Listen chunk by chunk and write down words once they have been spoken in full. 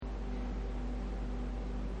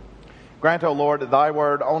Grant, O Lord, that thy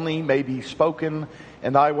word only may be spoken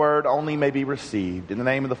and thy word only may be received. In the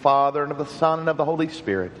name of the Father, and of the Son, and of the Holy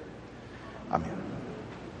Spirit. Amen.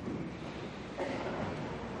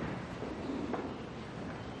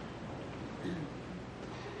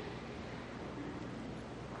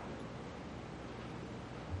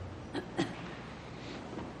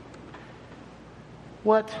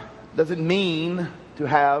 What does it mean to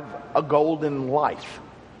have a golden life?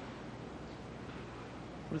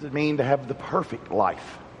 What does it mean to have the perfect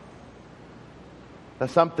life?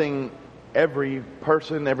 That's something every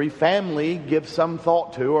person, every family gives some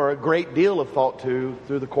thought to, or a great deal of thought to,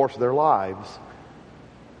 through the course of their lives.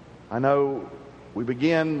 I know we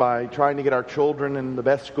begin by trying to get our children in the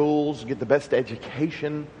best schools, get the best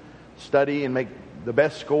education, study and make the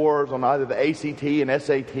best scores on either the ACT and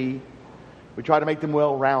SAT. We try to make them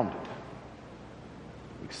well-rounded,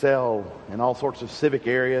 excel in all sorts of civic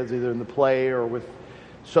areas, either in the play or with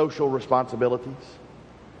social responsibilities.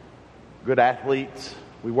 Good athletes.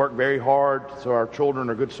 We work very hard so our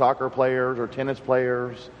children are good soccer players or tennis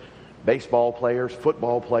players, baseball players,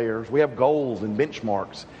 football players. We have goals and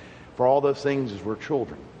benchmarks for all those things as we're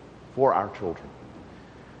children, for our children.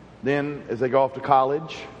 Then, as they go off to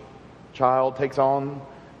college, a child takes on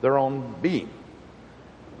their own being.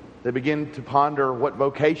 They begin to ponder what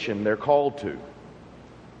vocation they're called to,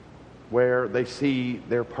 where they see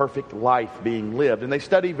their perfect life being lived. And they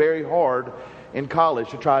study very hard in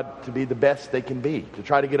college to try to be the best they can be, to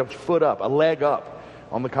try to get a foot up, a leg up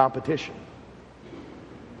on the competition.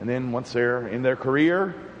 And then once they're in their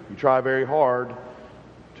career, you try very hard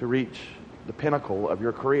to reach the pinnacle of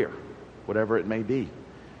your career, whatever it may be.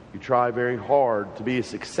 You try very hard to be as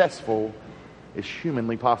successful as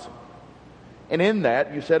humanly possible. And in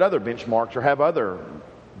that, you set other benchmarks or have other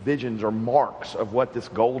visions or marks of what this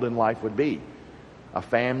golden life would be. A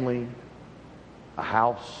family, a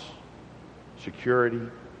house, security,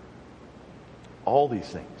 all these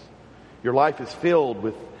things. Your life is filled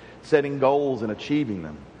with setting goals and achieving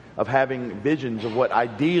them, of having visions of what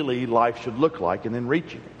ideally life should look like and then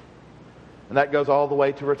reaching it. And that goes all the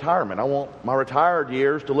way to retirement. I want my retired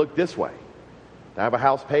years to look this way. To have a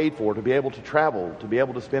house paid for, to be able to travel, to be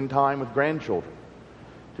able to spend time with grandchildren,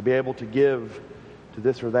 to be able to give to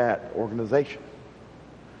this or that organization.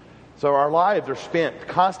 So our lives are spent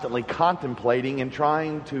constantly contemplating and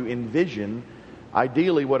trying to envision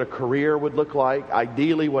ideally what a career would look like,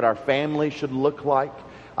 ideally what our family should look like,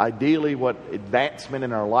 ideally what advancement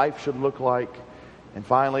in our life should look like, and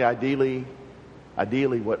finally, ideally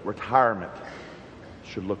what retirement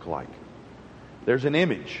should look like. There's an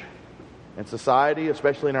image. And society,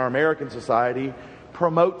 especially in our American society,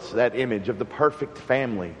 promotes that image of the perfect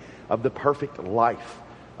family, of the perfect life,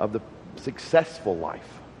 of the successful life,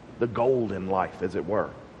 the golden life, as it were.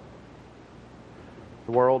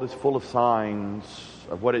 The world is full of signs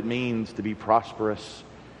of what it means to be prosperous,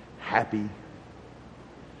 happy.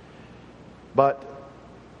 But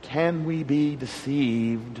can we be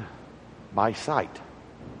deceived by sight?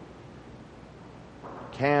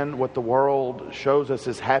 Can what the world shows us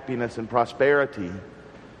as happiness and prosperity,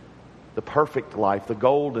 the perfect life, the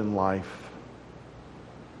golden life,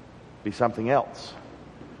 be something else?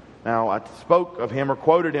 Now, I spoke of him or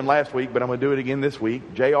quoted him last week, but I'm going to do it again this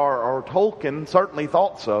week. J.R.R. Tolkien certainly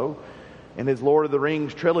thought so. In his Lord of the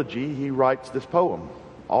Rings trilogy, he writes this poem.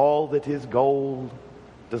 All that is gold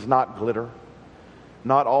does not glitter.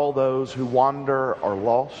 Not all those who wander are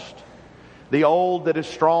lost. The old that is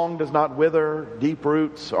strong does not wither. Deep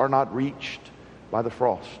roots are not reached by the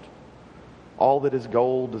frost. All that is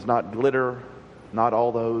gold does not glitter. Not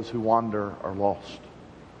all those who wander are lost.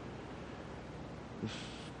 This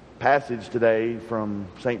passage today from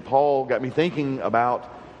St. Paul got me thinking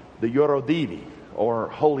about the Eurodivi, or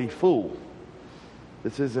holy fool.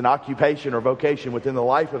 This is an occupation or vocation within the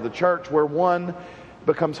life of the church where one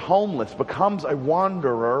becomes homeless, becomes a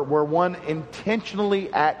wanderer, where one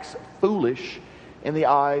intentionally acts foolish in the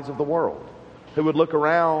eyes of the world, who would look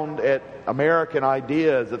around at American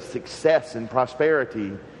ideas of success and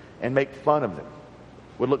prosperity and make fun of them,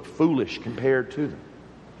 would look foolish compared to them.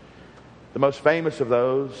 The most famous of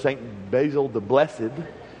those, St. Basil the Blessed,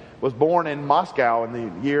 was born in Moscow in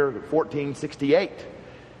the year 1468.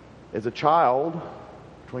 As a child,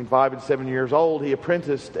 between 5 and 7 years old, he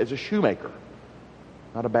apprenticed as a shoemaker.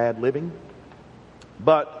 Not a bad living.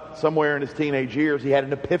 But somewhere in his teenage years, he had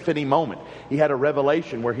an epiphany moment. He had a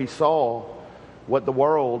revelation where he saw what the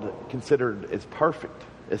world considered as perfect,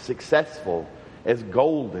 as successful, as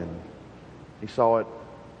golden. He saw it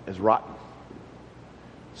as rotten.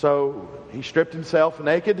 So he stripped himself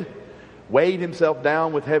naked, weighed himself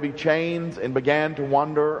down with heavy chains, and began to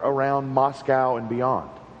wander around Moscow and beyond.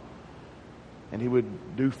 and he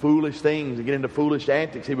would do foolish things and get into foolish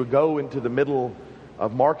antics. He would go into the middle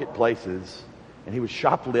of marketplaces, and he would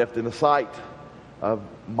shoplift in the sight of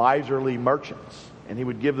miserly merchants, and he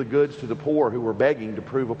would give the goods to the poor who were begging to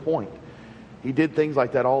prove a point. He did things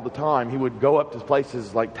like that all the time. He would go up to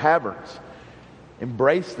places like taverns,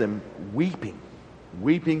 embrace them,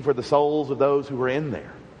 weeping for the souls of those who were in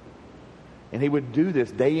there. And he would do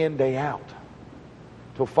this day in, day out,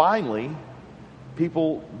 till finally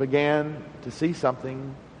people began to see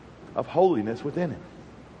something of holiness within him.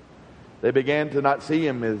 They began to not see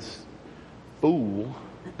him as fool,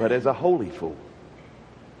 but as a holy fool.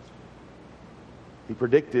 He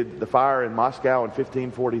predicted the fire in Moscow in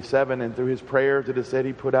 1547, and through his prayers it is said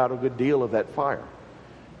he put out a good deal of that fire.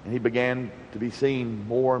 And he began to be seen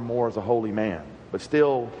more and more as a holy man, but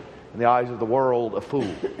still, in the eyes of the world, a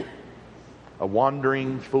fool, a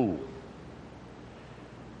wandering fool.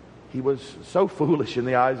 He was so foolish in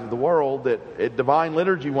the eyes of the world that at Divine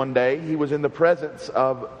Liturgy one day, he was in the presence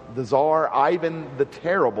of the Tsar Ivan the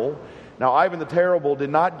Terrible. Now, Ivan the Terrible did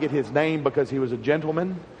not get his name because he was a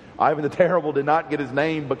gentleman. Ivan the Terrible did not get his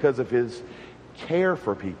name because of his care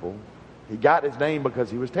for people. He got his name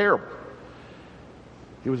because he was terrible.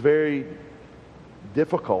 He was very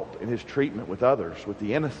difficult in his treatment with others, with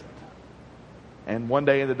the innocent. And one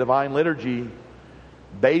day in the Divine Liturgy,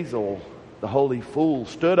 Basil, the holy fool,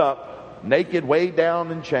 stood up, naked, weighed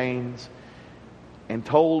down in chains, and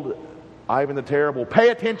told Ivan the Terrible, "Pay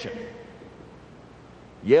attention!"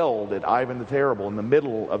 Yelled at Ivan the Terrible in the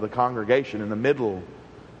middle of the congregation, in the middle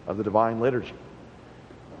of the Divine Liturgy.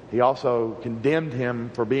 He also condemned him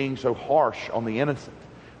for being so harsh on the innocent,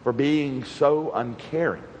 for being so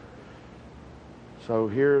uncaring. So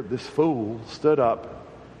here this fool stood up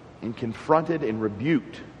and confronted and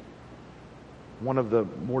rebuked one of the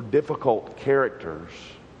more difficult characters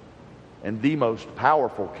and the most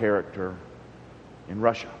powerful character in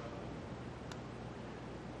Russia.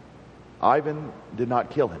 Ivan did not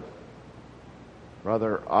kill him.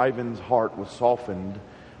 Rather, Ivan's heart was softened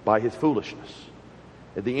by his foolishness.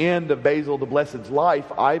 At the end of Basil the Blessed's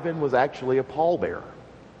life, Ivan was actually a pallbearer,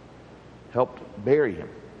 helped bury him.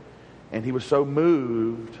 And he was so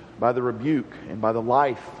moved by the rebuke and by the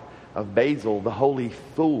life of Basil, the holy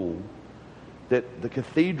fool, that the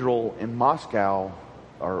cathedral in Moscow,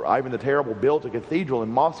 or Ivan the Terrible built a cathedral in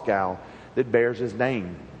Moscow that bears his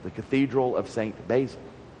name, the Cathedral of St. Basil.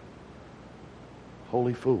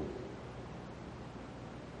 Holy fool.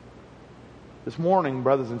 This morning,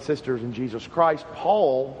 brothers and sisters in Jesus Christ,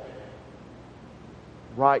 Paul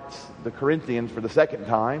writes the Corinthians for the second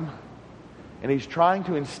time, and he's trying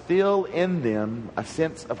to instill in them a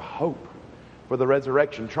sense of hope for the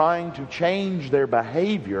resurrection, trying to change their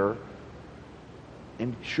behavior,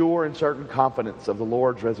 ensure and certain confidence of the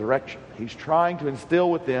Lord's resurrection. He's trying to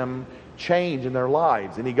instill with them change in their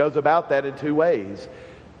lives, and he goes about that in two ways: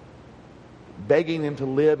 begging them to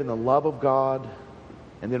live in the love of God,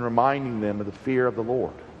 and then reminding them of the fear of the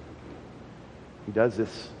Lord. He does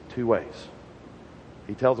this two ways.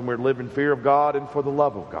 He tells them we're to live in fear of God and for the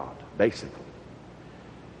love of God, basically.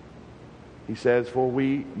 He says, "For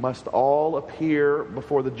we must all appear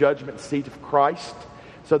before the judgment seat of Christ,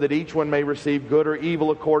 so that each one may receive good or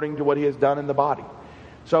evil according to what he has done in the body."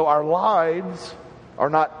 So our lives are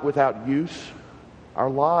not without use. Our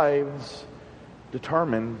lives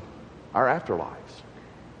determine our afterlives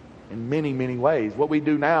in many, many ways. What we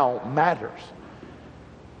do now matters.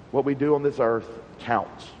 What we do on this earth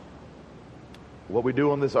counts. What we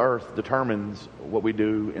do on this earth determines what we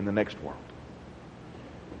do in the next world.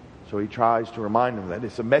 So he tries to remind them that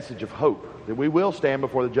it's a message of hope, that we will stand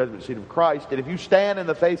before the judgment seat of Christ. And if you stand in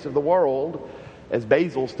the face of the world, as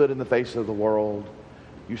Basil stood in the face of the world,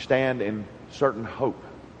 you stand in certain hope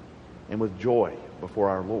and with joy before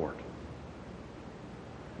our Lord.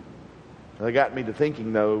 That got me to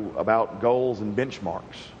thinking, though, about goals and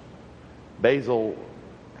benchmarks. Basil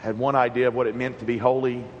had one idea of what it meant to be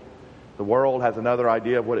holy. The world has another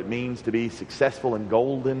idea of what it means to be successful and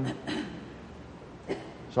golden.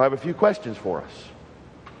 So I have a few questions for us.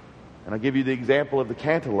 And I'll give you the example of the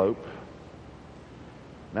cantaloupe.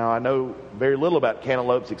 Now, I know very little about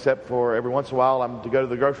cantaloupes, except for every once in a while I'm to go to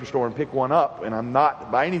the grocery store and pick one up, and I'm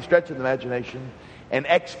not, by any stretch of the imagination, an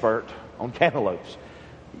expert on cantaloupes.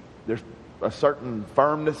 There's a certain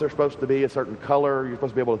firmness they're supposed to be, a certain color. You're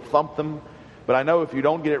supposed to be able to thump them. But I know if you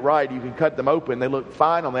don't get it right, you can cut them open. They look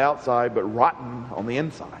fine on the outside, but rotten on the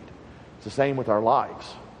inside. It's the same with our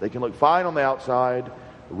lives. They can look fine on the outside,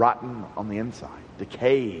 rotten on the inside,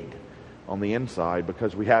 decayed on the inside,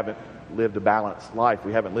 because we haven't lived a balanced life.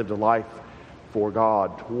 We haven't lived a life for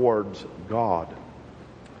God, towards God.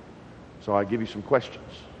 So I give you some questions.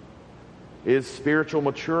 Is spiritual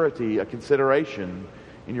maturity a consideration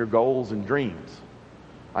in your goals and dreams?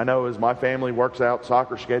 I know as my family works out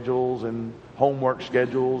soccer schedules and homework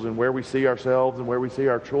schedules and where we see ourselves and where we see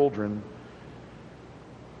our children,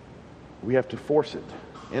 we have to force it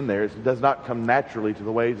in there. It does not come naturally to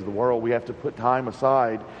the ways of the world. We have to put time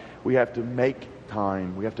aside. We have to make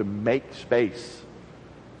time. We have to make space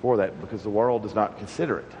for that, because the world does not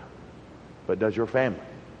consider it, but does your family.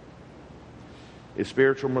 Is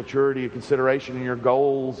spiritual maturity a consideration in your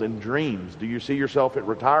goals and dreams? Do you see yourself at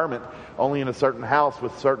retirement only in a certain house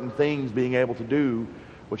with certain things, being able to do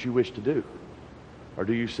what you wish to do? Or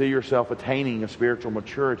do you see yourself attaining a spiritual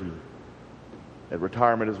maturity at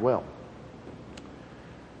retirement as well?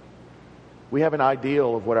 We have an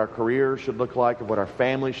ideal of what our careers should look like, of what our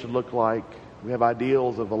family should look like. We have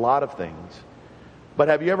ideals of a lot of things. But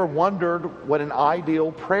have you ever wondered what an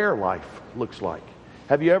ideal prayer life looks like?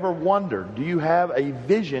 Have you ever wondered, do you have a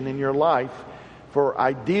vision in your life for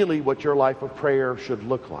ideally what your life of prayer should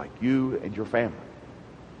look like, you and your family?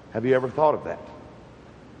 Have you ever thought of that?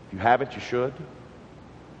 If you haven't, you should.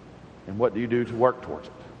 And what do you do to work towards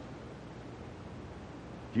it?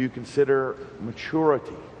 Do you consider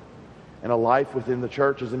maturity and a life within the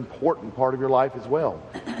church as an important part of your life as well?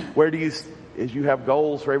 Where do you, as you have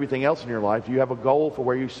goals for everything else in your life, do you have a goal for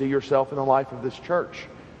where you see yourself in the life of this church?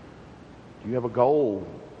 Do you have a goal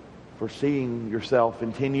for seeing yourself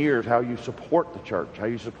in 10 years, how you support the church, how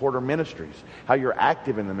you support our ministries, how you're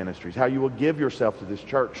active in the ministries, how you will give yourself to this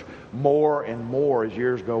church more and more as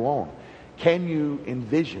years go on? Can you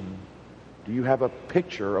envision, do you have a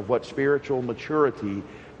picture of what spiritual maturity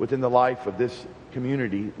within the life of this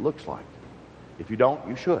community looks like? If you don't,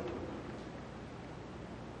 you should.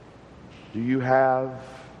 Do you have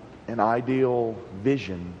an ideal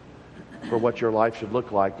vision for what your life should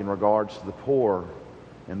look like in regards to the poor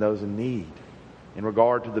and those in need, in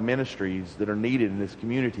regard to the ministries that are needed in this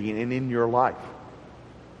community and in your life?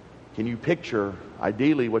 Can you picture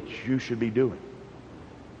ideally what you should be doing?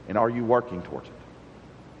 And are you working towards it?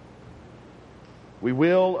 We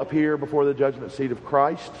will appear before the judgment seat of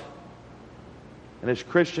Christ, and as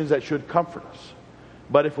Christians that should comfort us.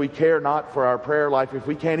 But if we care not for our prayer life, if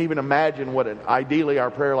we can't even imagine what ideally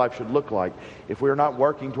our prayer life should look like, if we're not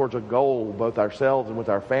working towards a goal, both ourselves and with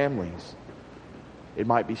our families, it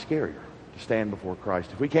might be scarier to stand before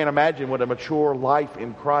Christ. If we can't imagine what a mature life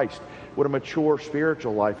in Christ, what a mature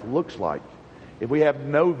spiritual life looks like, if we have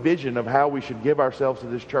no vision of how we should give ourselves to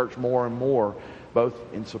this church more and more, both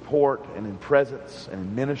in support and in presence and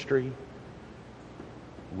in ministry,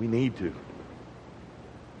 we need to.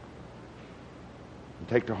 And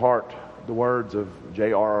take to heart the words of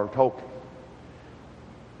J.R.R. Tolkien.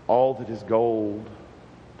 All that is gold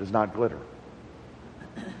does not glitter,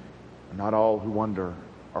 and not all who wander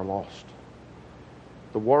are lost.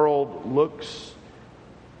 The world looks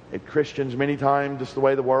at Christians many times just the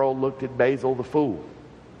way the world looked at Basil the fool.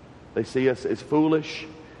 They see us as foolish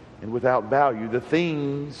and without value. The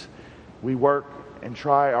things we work and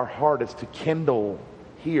try our hardest to kindle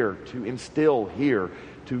here, to instill here,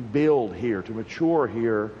 to build here, to mature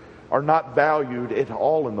here, are not valued at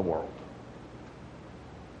all in the world.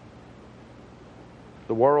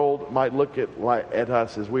 The world might look at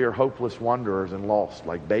us as we are hopeless wanderers and lost,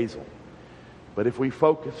 like Basil. But if we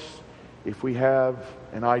focus, if we have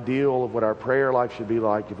an ideal of what our prayer life should be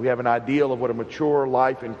like, if we have an ideal of what a mature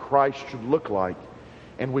life in Christ should look like,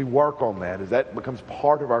 and we work on that, as that becomes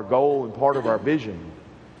part of our goal and part of our vision,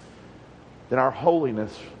 then our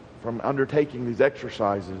holiness from undertaking these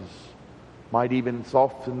exercises might even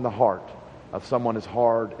soften the heart of someone as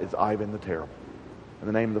hard as Ivan the Terrible. In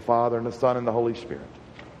the name of the Father, and the Son, and the Holy Spirit.